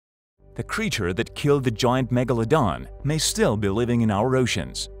The creature that killed the giant Megalodon may still be living in our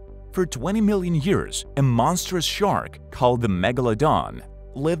oceans. For 20 million years, a monstrous shark called the Megalodon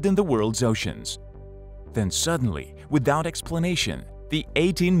lived in the world's oceans. Then suddenly, without explanation, the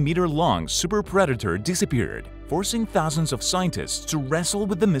 18-meter-long super predator disappeared, forcing thousands of scientists to wrestle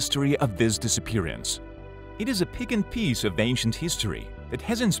with the mystery of this disappearance. It is a piquant piece of ancient history that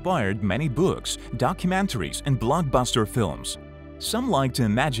has inspired many books, documentaries, and blockbuster films. Some like to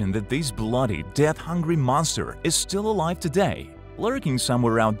imagine that this bloody, death-hungry monster is still alive today, lurking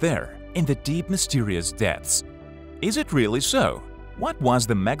somewhere out there in the deep, mysterious depths. Is it really so? What was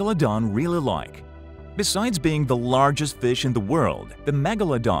the Megalodon really like? Besides being the largest fish in the world, the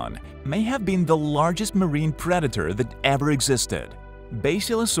Megalodon may have been the largest marine predator that ever existed.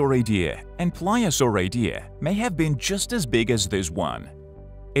 Basilosauridae and Pliosauridae may have been just as big as this one.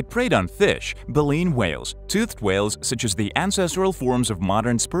 It preyed on fish, baleen whales, toothed whales such as the ancestral forms of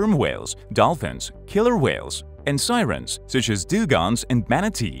modern sperm whales, dolphins, killer whales, and sirens such as dugongs and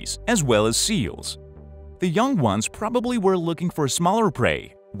manatees, as well as seals. The young ones probably were looking for smaller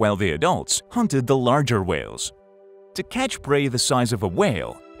prey, while the adults hunted the larger whales. To catch prey the size of a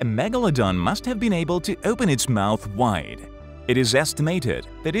whale, a Megalodon must have been able to open its mouth wide. It is estimated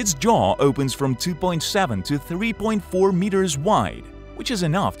that its jaw opens from 2.7 to 3.4 meters wide, which is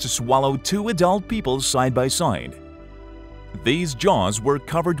enough to swallow 2 adult people side by side. These jaws were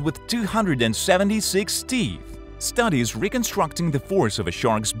covered with 276 teeth. Studies reconstructing the force of a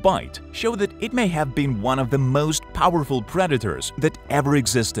shark's bite show that it may have been one of the most powerful predators that ever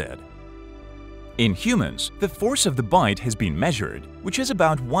existed. In humans, the force of the bite has been measured, which is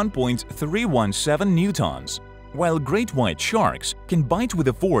about 1.317 newtons, while great white sharks can bite with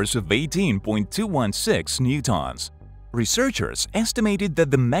a force of 18.216 newtons. Researchers estimated that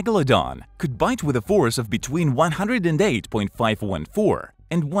the Megalodon could bite with a force of between 108.514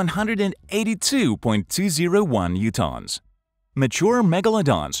 and 182.201 newtons. Mature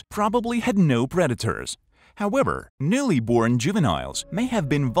Megalodons probably had no predators. However, newly born juveniles may have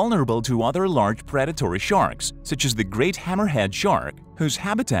been vulnerable to other large predatory sharks, such as the great hammerhead shark, whose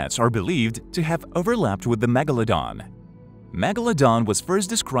habitats are believed to have overlapped with the Megalodon. Megalodon was first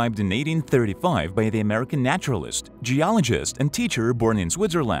described in 1835 by the American naturalist, geologist, and teacher born in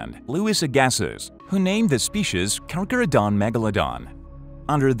Switzerland, Louis Agassiz, who named the species Carcharodon megalodon.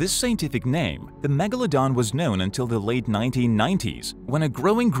 Under this scientific name, the Megalodon was known until the late 1990s, when a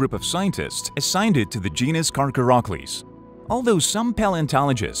growing group of scientists assigned it to the genus Carcharocles. Although some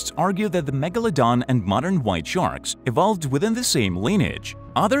paleontologists argue that the Megalodon and modern white sharks evolved within the same lineage,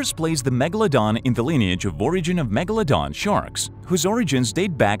 others place the Megalodon in the lineage of origin of Megalodon sharks, whose origins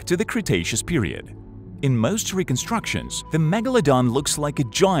date back to the Cretaceous period. In most reconstructions, the Megalodon looks like a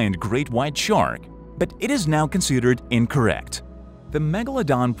giant great white shark, but it is now considered incorrect. The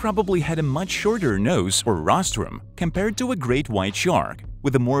Megalodon probably had a much shorter nose or rostrum compared to a great white shark,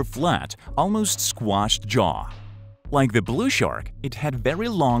 with a more flat, almost squashed jaw. Like the blue shark, it had very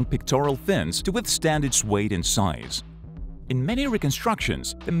long pectoral fins to withstand its weight and size. In many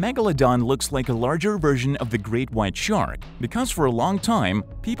reconstructions, the Megalodon looks like a larger version of the great white shark because for a long time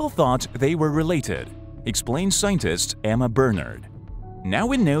people thought they were related, explains scientist Emma Bernard. Now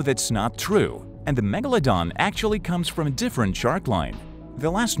we know that's not true, and the Megalodon actually comes from a different shark line, the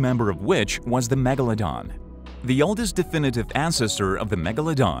last member of which was the Megalodon. The oldest definitive ancestor of the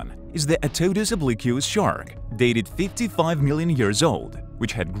Megalodon is the Atodus obliquus shark, dated 55 million years old,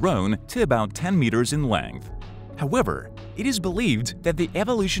 which had grown to about 10 meters in length. However, it is believed that the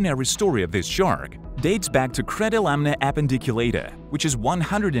evolutionary story of this shark dates back to Cretalamna appendiculata, which is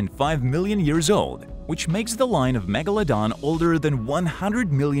 105 million years old, which makes the line of Megalodon older than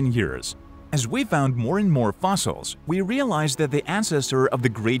 100 million years. As we found more and more fossils, we realized that the ancestor of the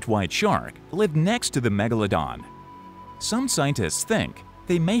great white shark lived next to the Megalodon. Some scientists think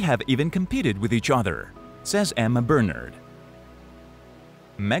they may have even competed with each other, says Emma Bernard.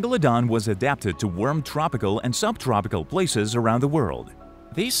 Megalodon was adapted to warm tropical and subtropical places around the world.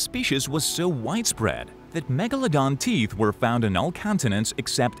 This species was so widespread that Megalodon teeth were found on all continents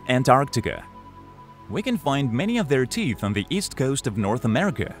except Antarctica. We can find many of their teeth on the east coast of North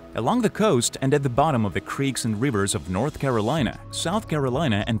America, along the coast and at the bottom of the creeks and rivers of North Carolina, South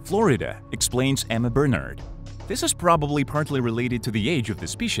Carolina, and Florida, explains Emma Bernard. This is probably partly related to the age of the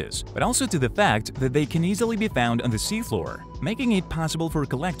species, but also to the fact that they can easily be found on the seafloor, making it possible for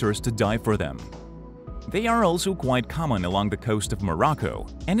collectors to dive for them. They are also quite common along the coast of Morocco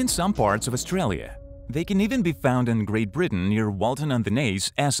and in some parts of Australia. They can even be found in Great Britain near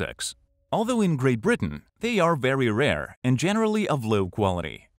Walton-on-the-Naze, Essex. Although in Great Britain, they are very rare and generally of low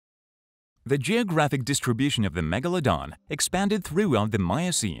quality. The geographic distribution of the Megalodon expanded throughout the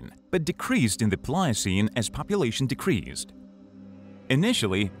Miocene, but decreased in the Pliocene as population decreased.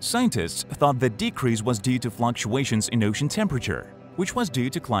 Initially, scientists thought the decrease was due to fluctuations in ocean temperature, which was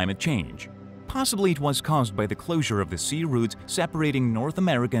due to climate change. Possibly it was caused by the closure of the sea route separating North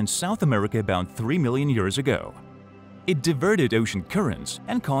America and South America about 3 million years ago. It diverted ocean currents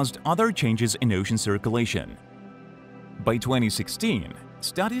and caused other changes in ocean circulation. By 2016,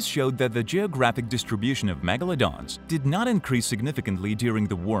 studies showed that the geographic distribution of megalodons did not increase significantly during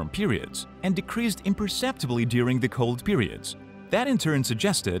the warm periods and decreased imperceptibly during the cold periods. That in turn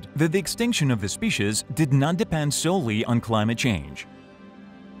suggested that the extinction of the species did not depend solely on climate change.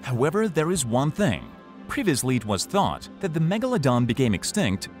 However, there is one thing. Previously, it was thought that the megalodon became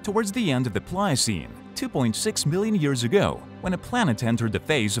extinct towards the end of the Pliocene, 2.6 million years ago, when a planet entered the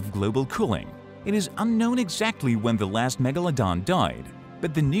phase of global cooling. It is unknown exactly when the last megalodon died,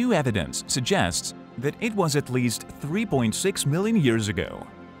 but the new evidence suggests that it was at least 3.6 million years ago.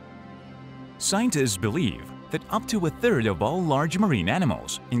 Scientists believe that up to a third of all large marine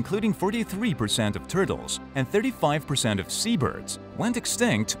animals, including 43% of turtles and 35% of seabirds, went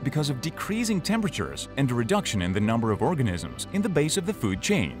extinct because of decreasing temperatures and a reduction in the number of organisms in the base of the food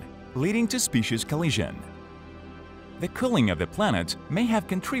chain, leading to species collision. The cooling of the planet may have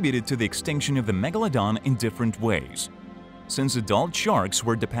contributed to the extinction of the megalodon in different ways. Since adult sharks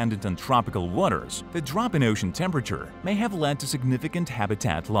were dependent on tropical waters, the drop in ocean temperature may have led to significant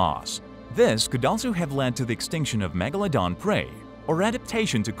habitat loss. This could also have led to the extinction of megalodon prey, or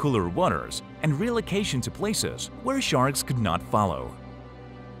adaptation to cooler waters and relocation to places where sharks could not follow.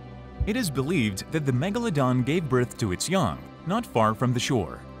 It is believed that the megalodon gave birth to its young not far from the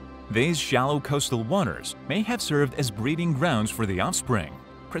shore. These shallow coastal waters may have served as breeding grounds for the offspring,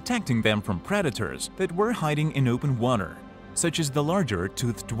 protecting them from predators that were hiding in open water, such as the larger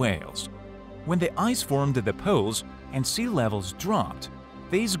toothed whales. When the ice formed at the poles and sea levels dropped,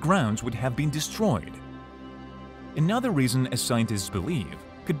 these grounds would have been destroyed. Another reason, as scientists believe,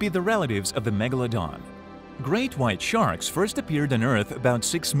 could be the relatives of the megalodon. Great white sharks first appeared on Earth about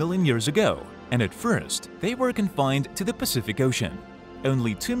 6 million years ago, and at first, they were confined to the Pacific Ocean.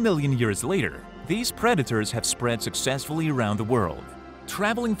 Only 2 million years later, these predators have spread successfully around the world.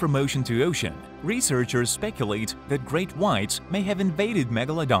 Traveling from ocean to ocean, researchers speculate that great whites may have invaded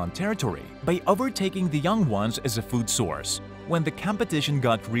megalodon territory by overtaking the young ones as a food source. When the competition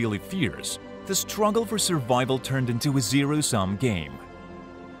got really fierce, the struggle for survival turned into a zero-sum game.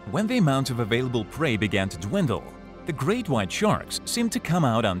 When the amount of available prey began to dwindle, the great white sharks seemed to come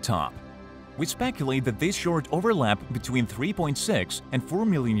out on top. We speculate that this short overlap between 3.6 and 4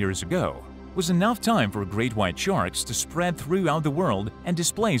 million years ago was enough time for great white sharks to spread throughout the world and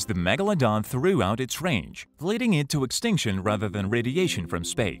displace the megalodon throughout its range, leading it to extinction rather than radiation from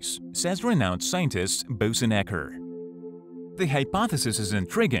space, says renowned scientist Bosenecker. The hypothesis is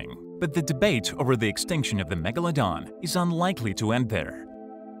intriguing, but the debate over the extinction of the megalodon is unlikely to end there.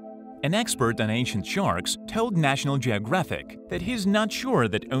 An expert on ancient sharks told National Geographic that he's not sure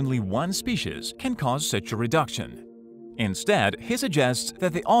that only one species can cause such a reduction. Instead, he suggests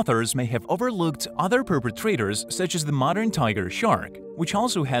that the authors may have overlooked other perpetrators such as the modern tiger shark, which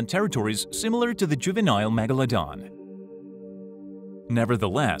also had territories similar to the juvenile megalodon.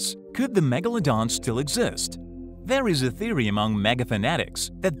 Nevertheless, could the megalodon still exist? There is a theory among megafanatics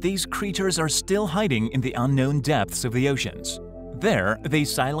that these creatures are still hiding in the unknown depths of the oceans. There, they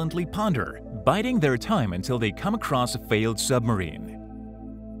silently ponder, biding their time until they come across a failed submarine.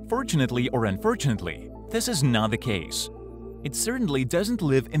 Fortunately or unfortunately, this is not the case. It certainly doesn't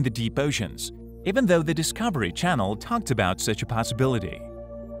live in the deep oceans, even though the Discovery Channel talked about such a possibility.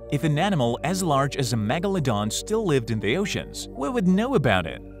 If an animal as large as a megalodon still lived in the oceans, we would know about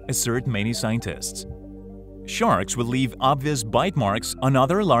it, assert many scientists. Sharks will leave obvious bite marks on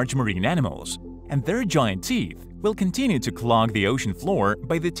other large marine animals, and their giant teeth will continue to clog the ocean floor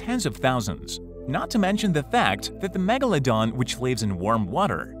by the tens of thousands. Not to mention the fact that the megalodon, which lives in warm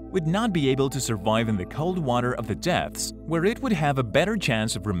water, would not be able to survive in the cold water of the depths, where it would have a better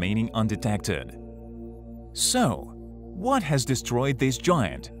chance of remaining undetected. So, what has destroyed this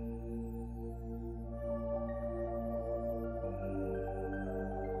giant?